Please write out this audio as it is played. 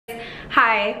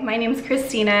Hi, my name is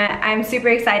Christina. I'm super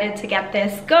excited to get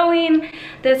this going.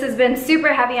 This has been super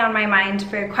heavy on my mind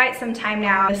for quite some time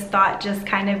now. This thought just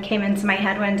kind of came into my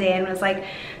head one day and was like,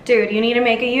 dude, you need to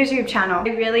make a YouTube channel.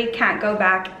 I really can't go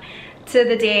back to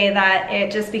the day that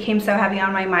it just became so heavy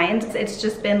on my mind. It's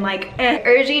just been like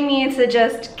urging me to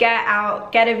just get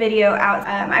a video out.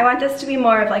 I want this to be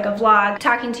more of like a vlog,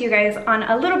 talking to you guys on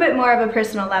a little bit more of a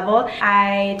personal level.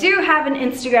 I do have an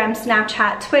Instagram,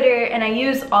 Snapchat, Twitter, and I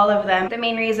use all of them. The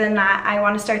main reason that I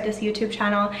want to start this YouTube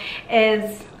channel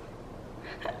is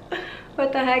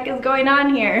what the heck is going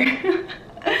on here?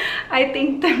 I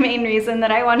think the main reason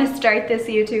that I want to start this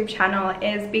YouTube channel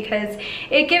is because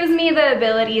it gives me the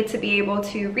ability to be able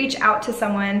to reach out to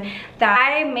someone that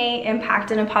I may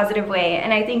impact in a positive way.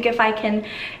 And I think if I can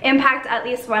impact at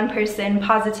least one person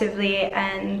positively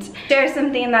and share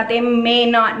something that they may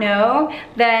not know,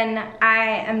 then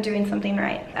I am doing something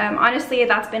right. Honestly,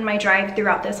 that's been my drive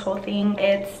throughout this whole thing.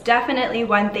 It's definitely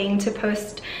one thing to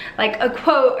post like a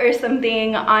quote or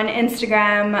something on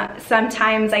Instagram.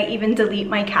 Sometimes I even delete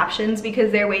my captions because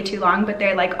they're way too long, but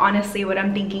they're like honestly what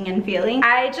I'm thinking and feeling.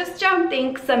 I just don't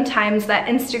think sometimes that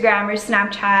Instagram or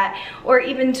Snapchat or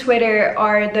even Twitter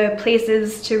are the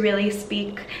places to really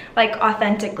speak like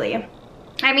authentically.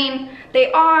 I mean,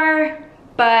 they are,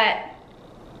 but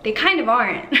they kind of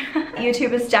aren't.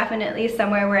 YouTube is definitely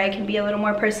somewhere where I can be a little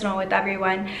more personal with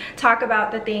everyone, talk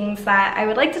about the things that I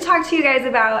would like to talk to you guys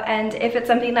about, and if it's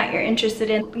something that you're interested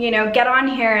in, you know, get on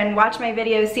here and watch my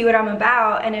videos, see what I'm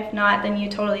about, and if not, then you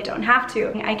totally don't have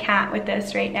to. I can't with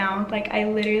this right now. Like, I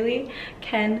literally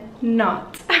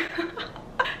cannot.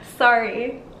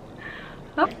 Sorry.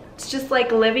 Oh, it's just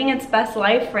like living its best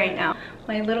life right now.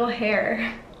 My little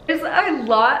hair. There's a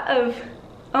lot of,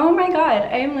 oh my god,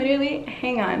 I am literally,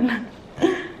 hang on.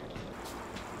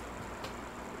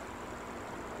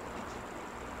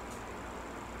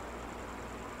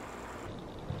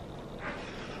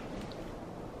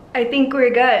 I think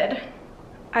we're good.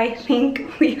 I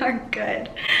think we are good.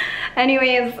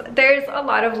 Anyways, there's a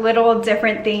lot of little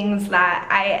different things that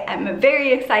I am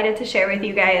very excited to share with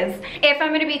you guys. If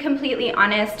I'm gonna be completely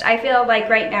honest, I feel like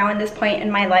right now in this point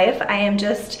in my life, I am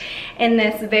just in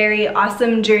this very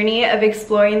awesome journey of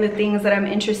exploring the things that I'm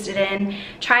interested in,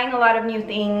 trying a lot of new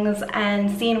things and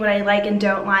seeing what I like and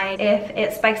don't like. If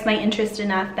it spikes my interest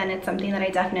enough, then it's something that I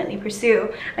definitely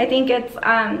pursue. I think it's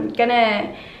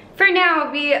gonna, for now,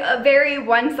 be a very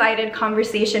one-sided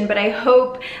conversation, but I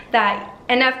hope that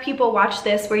enough people watch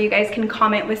this where you guys can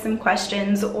comment with some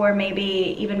questions or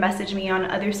maybe even message me on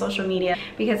other social media,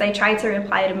 because I try to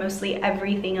reply to mostly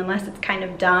everything unless it's kind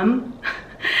of dumb.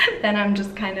 Then I'm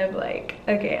just kind of like,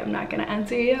 okay, I'm not gonna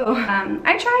answer you.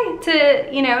 I try to,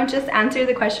 you know, just answer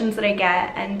the questions that I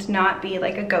get and not be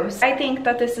like a ghost. I think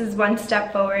that this is one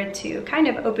step forward to kind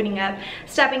of opening up,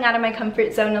 stepping out of my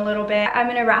comfort zone a little bit. I'm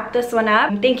gonna wrap this one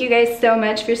up. Thank you guys so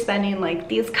much for spending like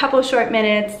these couple short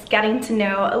minutes getting to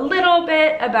know a little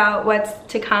bit about what's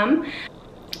to come.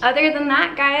 Other than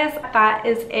that, guys, that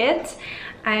is it.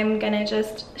 I'm gonna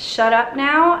just shut up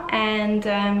now and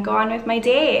go on with my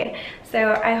day.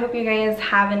 So I hope you guys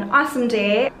have an awesome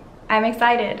day. I'm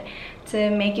excited to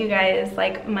make you guys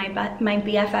like my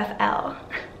BFFL,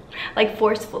 like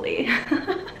forcefully.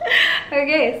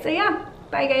 Okay, so yeah,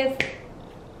 bye guys.